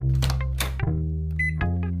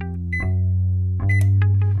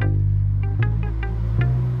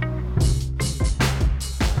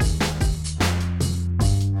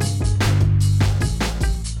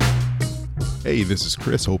Hey, this is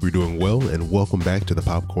Chris. Hope you're doing well, and welcome back to the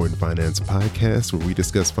Popcorn Finance Podcast, where we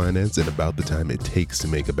discuss finance and about the time it takes to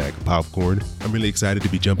make a bag of popcorn. I'm really excited to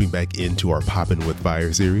be jumping back into our Poppin' with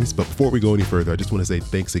Fire series, but before we go any further, I just want to say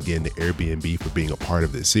thanks again to Airbnb for being a part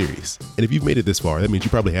of this series. And if you've made it this far, that means you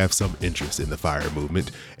probably have some interest in the FIRE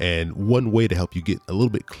movement, and one way to help you get a little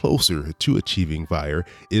bit closer to achieving FIRE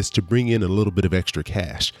is to bring in a little bit of extra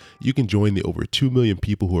cash. You can join the over 2 million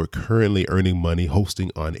people who are currently earning money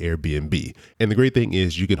hosting on Airbnb. And the great thing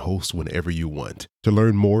is you can host whenever you want. To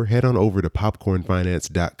learn more, head on over to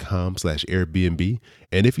popcornfinance.com/Airbnb.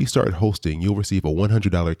 And if you start hosting, you'll receive a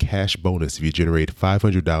 $100 cash bonus if you generate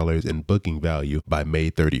 $500 in booking value by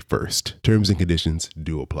May 31st. Terms and conditions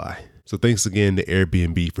do apply. So thanks again to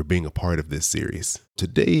Airbnb for being a part of this series.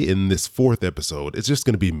 Today, in this fourth episode, it's just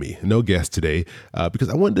going to be me, no guest today, because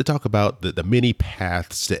I wanted to talk about the many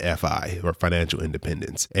paths to FI, or financial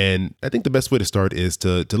independence. And I think the best way to start is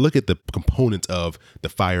to look at the components of the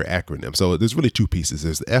FIRE acronym. So there's really two pieces.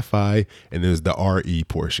 There's the FI and there's the RE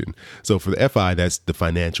portion. So for the FI, that's the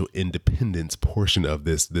financial independence portion of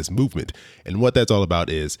this movement. And what that's all about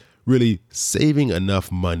is really saving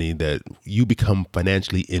enough money that you become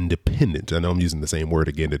financially independent. I know I'm using the same word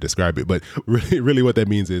again to describe it, but really what that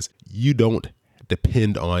means is you don't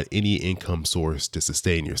depend on any income source to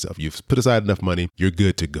sustain yourself. You've put aside enough money, you're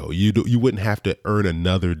good to go. You wouldn't have to earn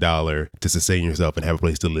another dollar to sustain yourself and have a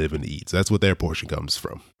place to live and eat. So that's what their portion comes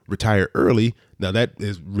from. Retire early. Now that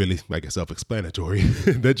is really, I guess, self-explanatory.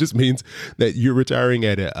 That just means that you're retiring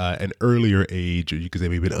at an earlier age, or you could say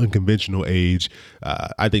maybe an unconventional age.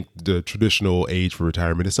 I think the traditional age for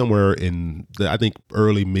retirement is somewhere in the,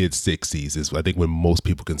 early mid 60s is I think when most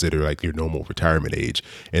people consider like your normal retirement age.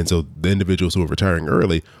 And so the individuals who are retiring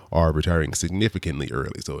early are retiring significantly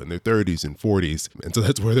early. So in their 30s and 40s. And so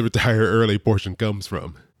that's where the retire early portion comes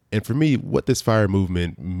from. And for me, what this FIRE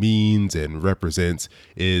movement means and represents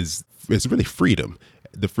is really freedom.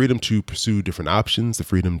 The freedom to pursue different options, the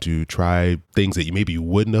freedom to try things that maybe you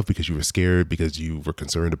wouldn't have because you were scared, because you were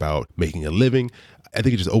concerned about making a living. I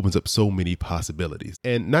think it just opens up so many possibilities.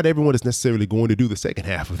 And not everyone is necessarily going to do the second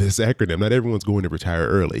half of this acronym. Not everyone's going to retire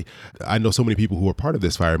early. I know so many people who are part of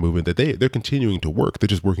this FIRE movement that they're continuing to work. They're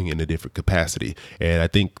just working in a different capacity. And I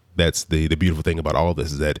think that's the beautiful thing about all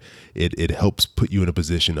this is that it helps put you in a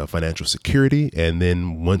position of financial security. And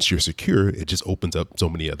then once you're secure, it just opens up so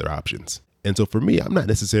many other options. And so for me, I'm not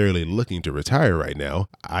necessarily looking to retire right now.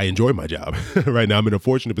 I enjoy my job. Right now, I'm in a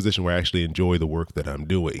fortunate position where I actually enjoy the work that I'm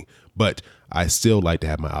doing. But I still like to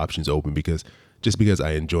have my options open because just because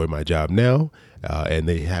I enjoy my job now and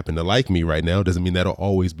they happen to like me right now doesn't mean that'll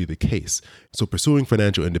always be the case. So pursuing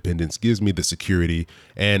financial independence gives me the security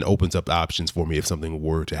and opens up options for me if something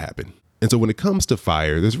were to happen. And so when it comes to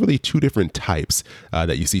FIRE, there's really two different types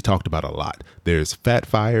that you see talked about a lot. There's fat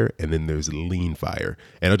FIRE and then there's lean FIRE.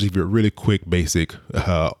 And I'll just give you a really quick basic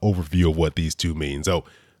overview of what these two mean. So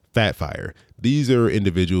fat FIRE, these are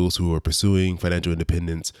individuals who are pursuing financial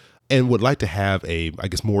independence and would like to have a,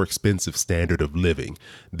 more expensive standard of living.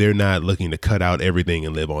 They're not looking to cut out everything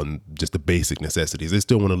and live on just the basic necessities. They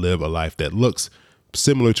still want to live a life that looks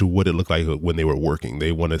similar to what it looked like when they were working.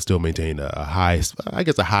 They want to still maintain a high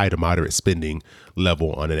to moderate spending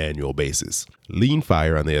level on an annual basis. Lean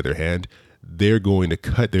FIRE, on the other hand, they're going to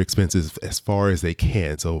cut their expenses as far as they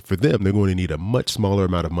can. So for them, they're going to need a much smaller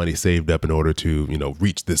amount of money saved up in order to,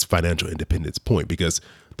 reach this financial independence point, because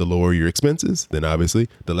the lower your expenses, then obviously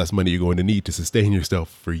the less money you're going to need to sustain yourself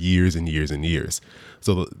for years and years and years.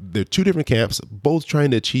 So they're two different camps, both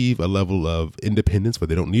trying to achieve a level of independence where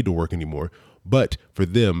they don't need to work anymore. But for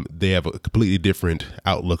them, they have a completely different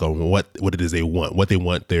outlook on what it is they want, what they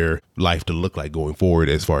want their life to look like going forward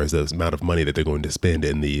as far as the amount of money that they're going to spend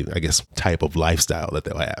and the, type of lifestyle that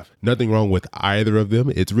they'll have. Nothing wrong with either of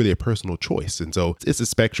them. It's really a personal choice. And so it's a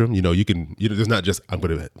spectrum. There's not just I'm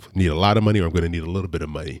going to need a lot of money or I'm going to need a little bit of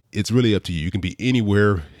money. It's really up to you. You can be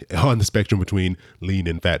anywhere on the spectrum between lean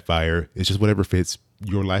and fat FIRE. It's just whatever fits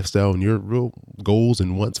your lifestyle and your real goals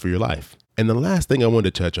and wants for your life. And the last thing I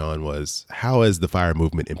wanted to touch on was how has the FIRE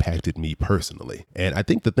movement impacted me personally? And I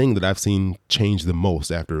think the thing that I've seen change the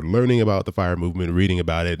most after learning about the FIRE movement, reading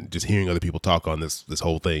about it, and just hearing other people talk on this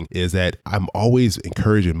whole thing is that I'm always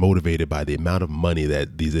encouraged and motivated by the amount of money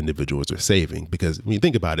that these individuals are saving. Because when you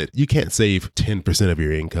think about it, you can't save 10% of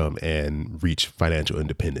your income and reach financial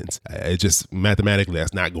independence. It just mathematically,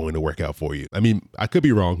 that's not going to work out for you. I could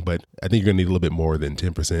be wrong, but I think you're going to need a little bit more than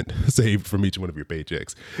 10% saved from each one of your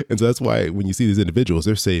paychecks. And so that's why why when you see these individuals,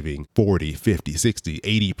 they're saving 40, 50, 60,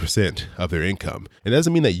 80% of their income. And it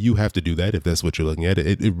doesn't mean that you have to do that if that's what you're looking at.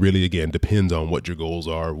 It really, again, depends on what your goals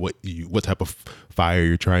are, what type of fire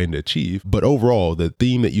you're trying to achieve. But overall, the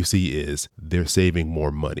theme that you see is they're saving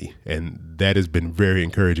more money. And that has been very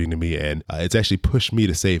encouraging to me. And it's actually pushed me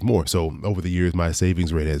to save more. So over the years, my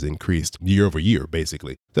savings rate has increased year over year,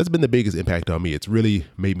 basically. That's been the biggest impact on me. It's really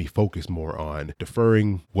made me focus more on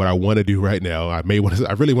deferring what I want to do right now. I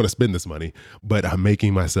really want to spend this money, but I'm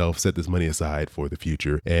making myself set this money aside for the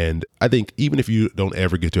future. And I think even if you don't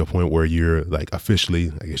ever get to a point where you're like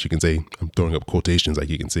officially, I guess you can say, I'm throwing up quotations like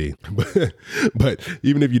you can see, but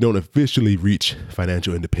even if you don't officially reach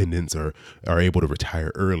financial independence or are able to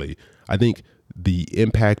retire early, I think the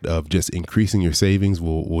impact of just increasing your savings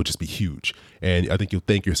will just be huge. And I think you'll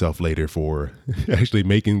thank yourself later for actually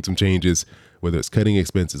making some changes, whether it's cutting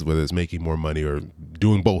expenses, whether it's making more money, or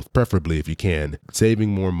doing both, preferably if you can.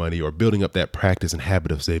 Saving more money or building up that practice and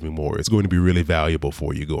habit of saving more is going to be really valuable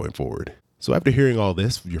for you going forward. So after hearing all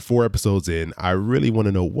this, you're 4 episodes in, I really want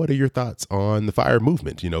to know, what are your thoughts on the FIRE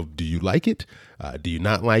movement? Do you like it? Do you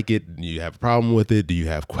not like it? Do you have a problem with it? Do you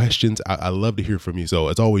have questions? I love to hear from you. So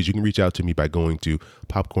as always, you can reach out to me by going to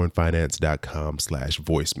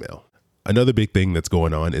popcornfinance.com/voicemail. Another big thing that's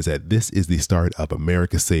going on is that this is the start of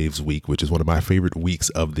America Saves Week, which is one of my favorite weeks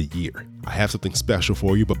of the year. I have something special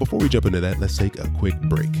for you, but before we jump into that, let's take a quick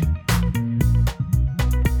break.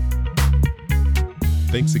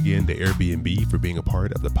 Thanks again to Airbnb for being a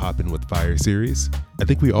part of the Poppin' with Fire series. I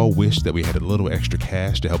think we all wish that we had a little extra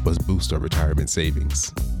cash to help us boost our retirement savings.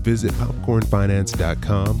 Visit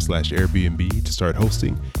popcornfinance.com/Airbnb to start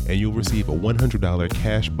hosting, and you'll receive a $100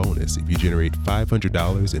 cash bonus if you generate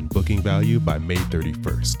 $500 in booking value by May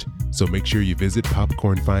 31st. So make sure you visit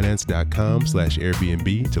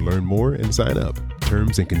popcornfinance.com/Airbnb to learn more and sign up.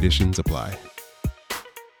 Terms and conditions apply.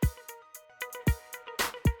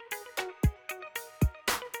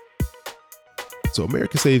 So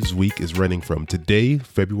America Saves Week is running from today,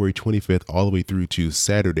 February 25th, all the way through to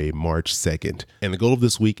Saturday, March 2nd. And the goal of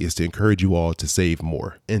this week is to encourage you all to save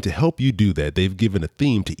more. And to help you do that, they've given a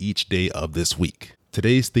theme to each day of this week.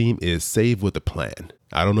 Today's theme is Save with a Plan.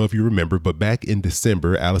 I don't know if you remember, but back in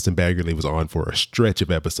December, Allison Baggerly was on for a stretch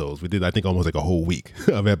of episodes. We did, I think, almost like a whole week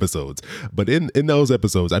of episodes. But in those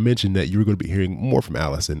episodes, I mentioned that you were going to be hearing more from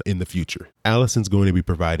Allison in the future. Allison's going to be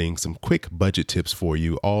providing some quick budget tips for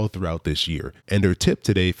you all throughout this year. And her tip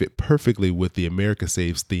today fit perfectly with the America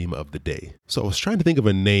Saves theme of the day. So I was trying to think of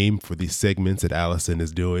a name for these segments that Allison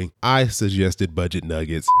is doing. I suggested Budget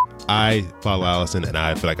Nuggets. I follow Allison and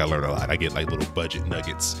I feel like I learn a lot. I get like little budget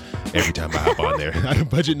nuggets every time I hop on there.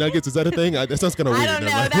 Budget nuggets, is that a thing? That sounds kind of weird. I don't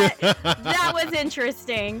know. That was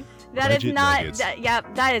interesting. That budget is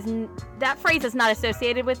not. That phrase is not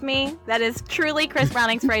associated with me. That is truly Chris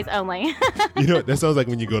Browning's phrase only. You know what? That sounds like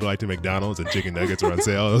when you go to McDonald's and chicken nuggets are on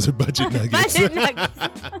sale. Those are budget nuggets. Budget nuggets.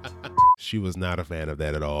 She was not a fan of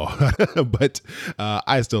that at all, but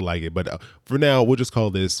I still like it. But for now, we'll just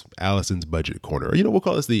call this Allison's Budget Corner. Or, we'll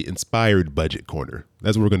call this the Inspired Budget Corner.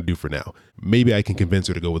 That's what we're going to do for now. Maybe I can convince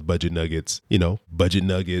her to go with Budget Nuggets, Budget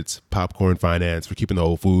Nuggets, Popcorn Finance. We're keeping the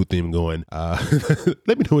whole food theme going.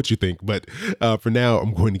 Let me know what you think. But for now,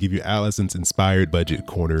 I'm going to give you Allison's Inspired Budget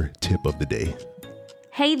Corner tip of the day.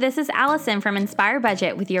 Hey, this is Allison from Inspire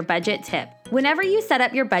Budget with your budget tip. Whenever you set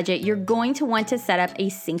up your budget, you're going to want to set up a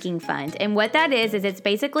sinking fund. And what that is it's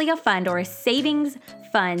basically a fund or a savings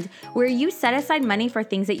fund where you set aside money for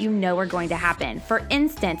things that you know are going to happen. For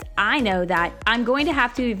instance, I know that I'm going to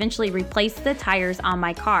have to eventually replace the tires on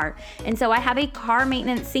my car. And so I have a car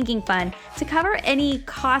maintenance sinking fund to cover any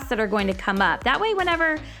costs that are going to come up. That way,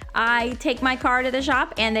 whenever I take my car to the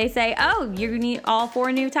shop and they say, oh, you need all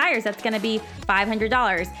 4 new tires, that's going to be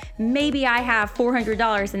 $500. Maybe I have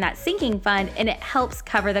 $400 in that sinking fund and it helps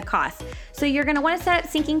cover the cost. So you're going to want to set up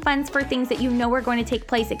sinking funds for things that you know are going to take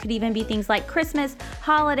place. It could even be things like Christmas,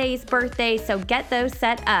 holidays, birthdays. So get those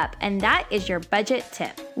set up. And that is your budget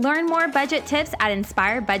tip. Learn more budget tips at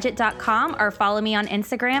inspirebudget.com or follow me on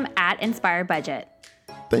Instagram at inspirebudget.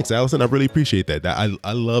 Thanks, Allison. I really appreciate that.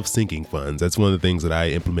 I love sinking funds. That's one of the things that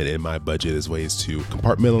I implement in my budget as ways to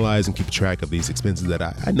compartmentalize and keep track of these expenses that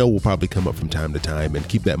I know will probably come up from time to time and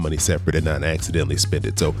keep that money separate and not accidentally spend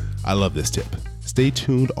it. So I love this tip. Stay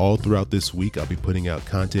tuned all throughout this week. I'll be putting out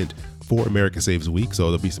content for America Saves Week,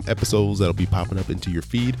 so there'll be some episodes that'll be popping up into your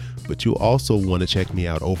feed, but you'll also want to check me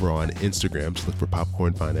out over on Instagram. Just look for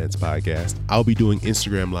Popcorn Finance Podcast. I'll be doing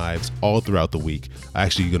Instagram lives all throughout the week. I'm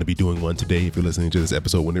actually going to be doing one today if you're listening to this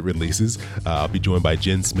episode when it releases. I'll be joined by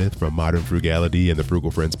Jen Smith from Modern Frugality and the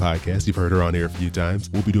Frugal Friends Podcast. You've heard her on here a few times.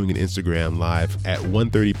 We'll be doing an Instagram live at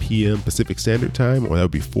 1:30 p.m. Pacific Standard Time, or that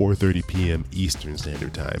would be 4:30 p.m. Eastern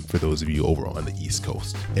Standard Time for those of you over on the East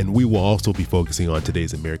Coast. And we will also be focusing on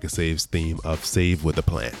today's America Saves theme of Save with a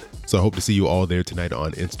Plan. So I hope to see you all there tonight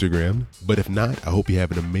on Instagram. But if not, I hope you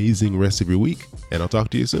have an amazing rest of your week, and I'll talk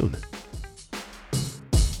to you soon.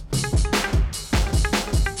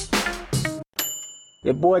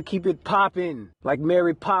 Your boy keep it poppin' like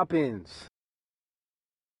Mary Poppins.